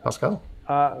 or Pascal?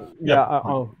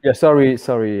 Sorry.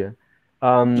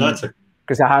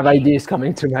 Because I have ideas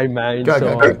coming to my mind.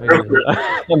 Go.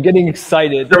 I'm getting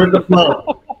excited. Go with the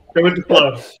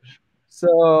flow.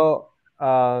 So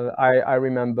I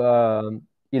remember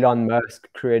Elon Musk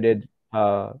created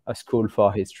a school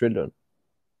for his children.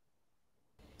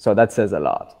 So that says a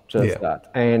lot, that.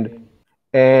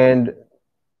 And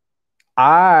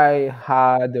I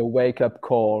had a wake-up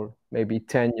call maybe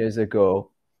 10 years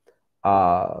ago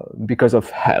because of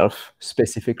health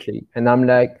specifically. And I'm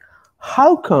like,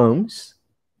 how comes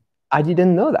I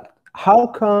didn't know that? How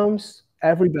comes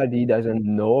everybody doesn't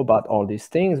know about all these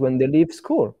things when they leave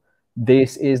school?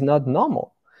 This is not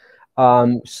normal.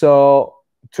 So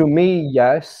to me,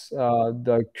 yes,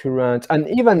 the current, and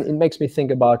even it makes me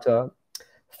think about a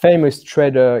famous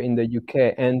trader in the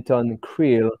UK, Anton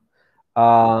Creel,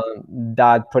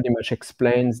 that pretty much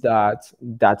explains that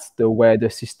that's the way the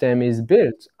system is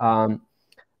built.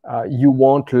 You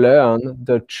won't learn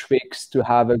the tricks to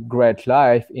have a great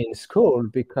life in school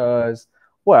because,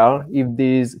 well, if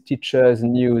these teachers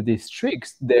knew these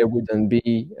tricks, they wouldn't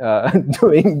be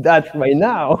doing that right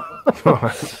now.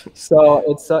 So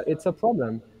it's a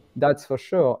problem, that's for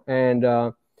sure. And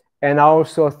I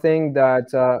also think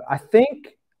that I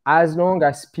think as long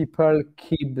as people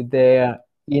keep their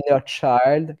inner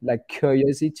child, like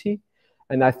curiosity,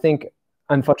 and I think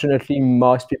unfortunately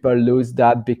most people lose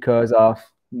that because of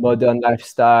modern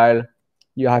lifestyle.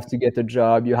 You have to get a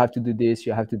job, you have to do this,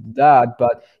 you have to do that.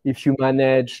 But if you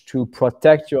manage to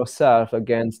protect yourself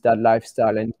against that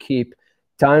lifestyle and keep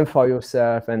time for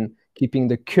yourself and keeping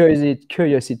the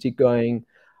curiosity going,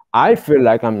 I feel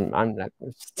like I'm like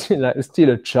still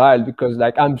a child, because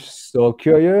like I'm so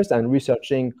curious and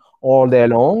researching all day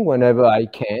long whenever I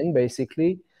can,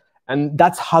 basically. And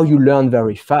that's how you learn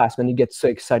very fast, when you get so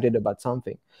excited about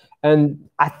something. And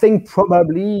I think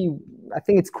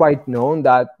it's quite known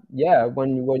that, yeah,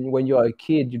 when you're a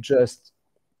kid, you just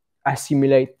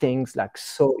assimilate things like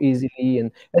so easily,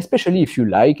 and especially if you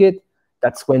like it,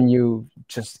 that's when you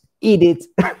just eat it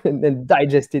and then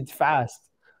digest it fast.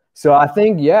 So I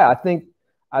think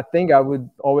I would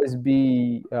always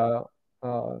be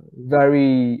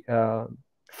very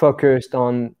focused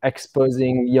on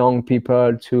exposing young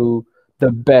people to the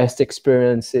best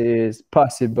experiences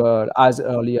possible as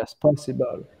early as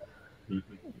possible.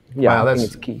 Yeah, wow, I think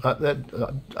it's key.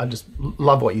 I just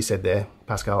love what you said there,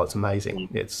 Pascal. It's amazing.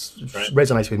 It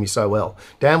resonates with me so well.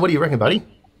 Dan, what do you reckon, buddy?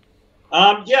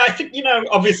 Yeah, I think,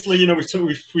 obviously,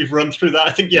 we've run through that.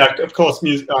 I think, yeah, of course,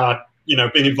 music,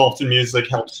 being involved in music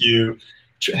helps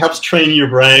train your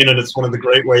brain, and it's one of the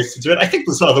great ways to do it. I think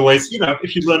there's other ways.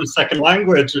 If you learn a second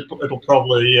language, it'll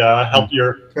probably help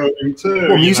your coding too.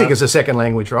 Well, music is a second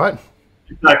language, right?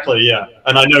 Exactly, yeah.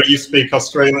 And I know you speak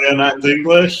Australian and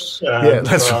English. And, yeah,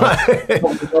 that's right.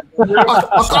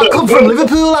 I come from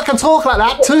Liverpool. I can talk like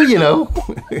that too, you know.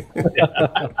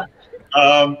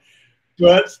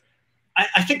 But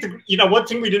I think, one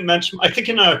thing we didn't mention, I think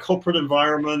in a corporate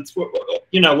environment,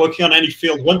 working on any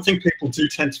field, one thing people do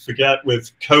tend to forget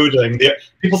with coding,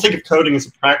 people think of coding as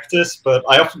a practice, but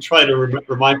I often try to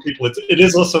remind people it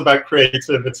is also about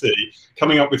creativity,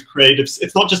 coming up with creatives.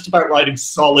 It's not just about writing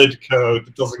solid code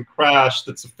that doesn't crash,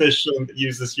 that's efficient, that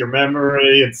uses your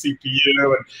memory and CPU.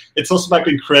 And it's also about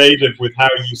being creative with how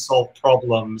you solve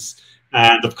problems.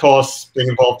 And of course, being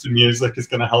involved in music is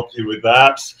going to help you with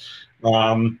that.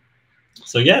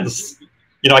 So yeah,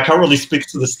 I can't really speak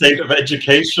to the state of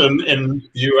education in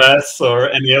the US or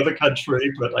any other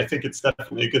country, but I think it's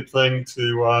definitely a good thing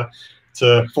to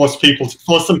force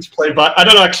them to play. I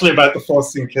don't know actually about the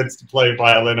forcing kids to play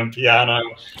violin and piano.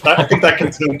 I think that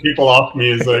can turn people off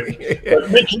music, but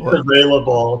making it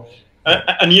available.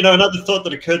 And another thought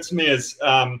that occurred to me is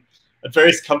at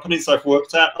various companies I've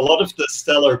worked at, a lot of the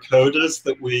stellar coders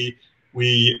that we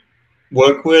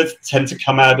work with tend to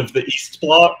come out of the East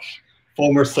Bloc,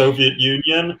 former Soviet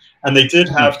Union, and they did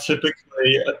have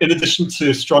typically, in addition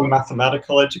to strong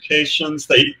mathematical educations,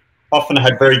 they often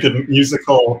had very good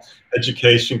musical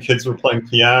education. Kids were playing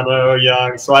piano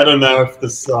young, so I don't know if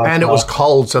this... and it was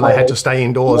cold, so they had to stay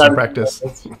indoors and practice.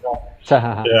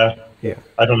 Yeah,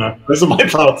 I don't know. Those are my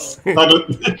thoughts. Not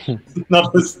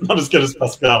as good as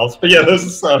Pascal's, but yeah,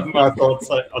 those are my thoughts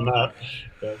on that.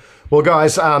 Yeah. Well,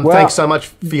 guys, thanks so much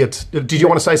for your... Did you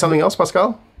want to say something else,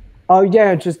 Pascal? Oh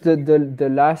yeah, just the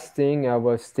last thing I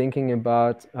was thinking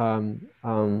about,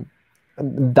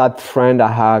 that friend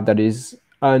I have that is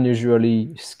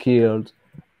unusually skilled.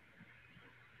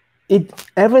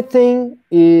 Everything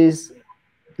is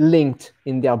linked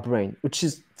in their brain, which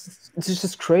is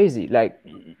just crazy. Like,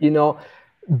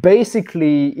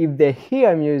 basically, if they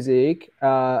hear music,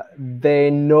 they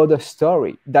know the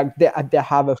story. Like they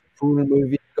have a full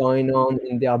movie going on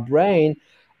in their brain.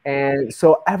 And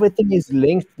so everything is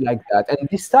linked like that. And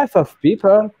this type of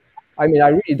people, I mean, I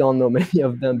really don't know many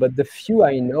of them, but the few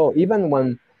I know, even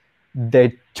when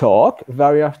they talk,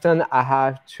 very often I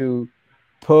have to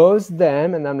pause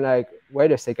them and I'm like,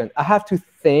 wait a second, I have to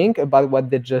think about what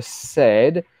they just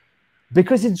said,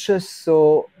 because it's just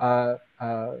so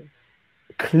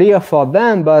clear for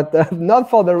them, but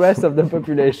not for the rest of the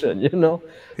population, Yeah.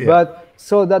 But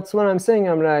so that's what I'm saying.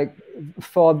 I'm like,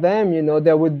 for them,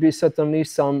 there would be certainly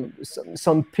some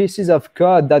pieces of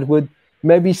code that would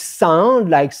maybe sound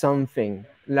like something,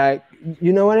 like,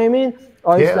 you know what I mean?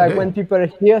 Or it's like when people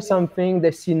hear something,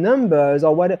 they see numbers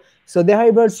or whatever, so they're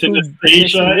able to...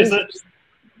 Synesthesia, is it?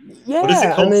 Yeah, what is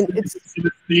it called? I mean, it's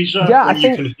synesthesia. Yeah,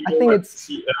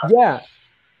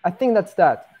 I think that's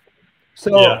that.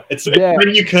 So yeah, it's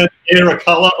when you can hear a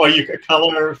color, or you can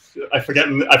color. I've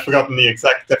forgotten the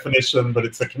exact definition, but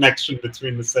it's a connection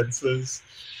between the senses.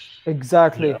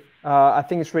 Exactly. Yeah. I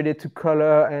think it's related to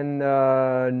color and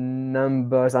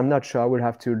numbers. I'm not sure. I will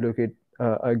have to look it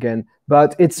again.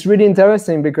 But it's really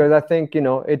interesting because I think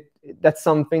that's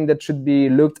something that should be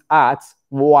looked at.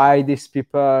 Why these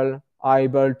people are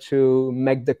able to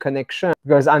make the connection?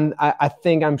 Because I'm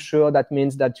sure that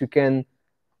means that you can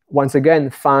once again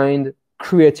find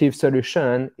creative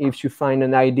solution if you find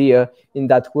an idea in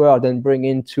that world and bring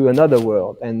into another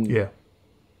world, and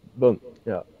boom.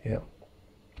 Yeah.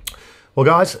 Well,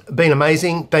 guys, been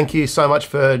amazing. Thank you so much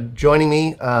for joining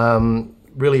me.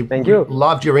 Really thank you.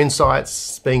 Loved your insights.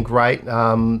 It's been great.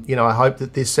 I hope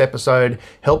that this episode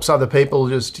helps other people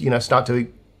just start to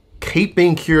keep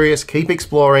being curious, keep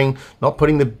exploring, not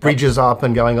putting the bridges up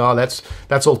and going, oh, that's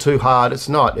all too hard. It's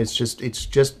not. It's just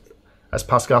as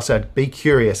Pascal said, be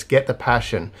curious, get the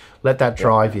passion, let that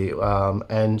drive you,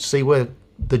 and see where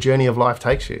the journey of life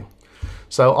takes you.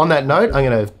 So on that note, I'm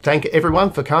going to thank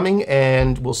everyone for coming,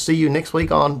 and we'll see you next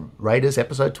week on Raiders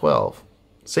episode 12.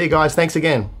 See you guys. Thanks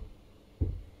again.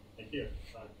 Thank you.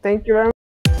 Thank you very much.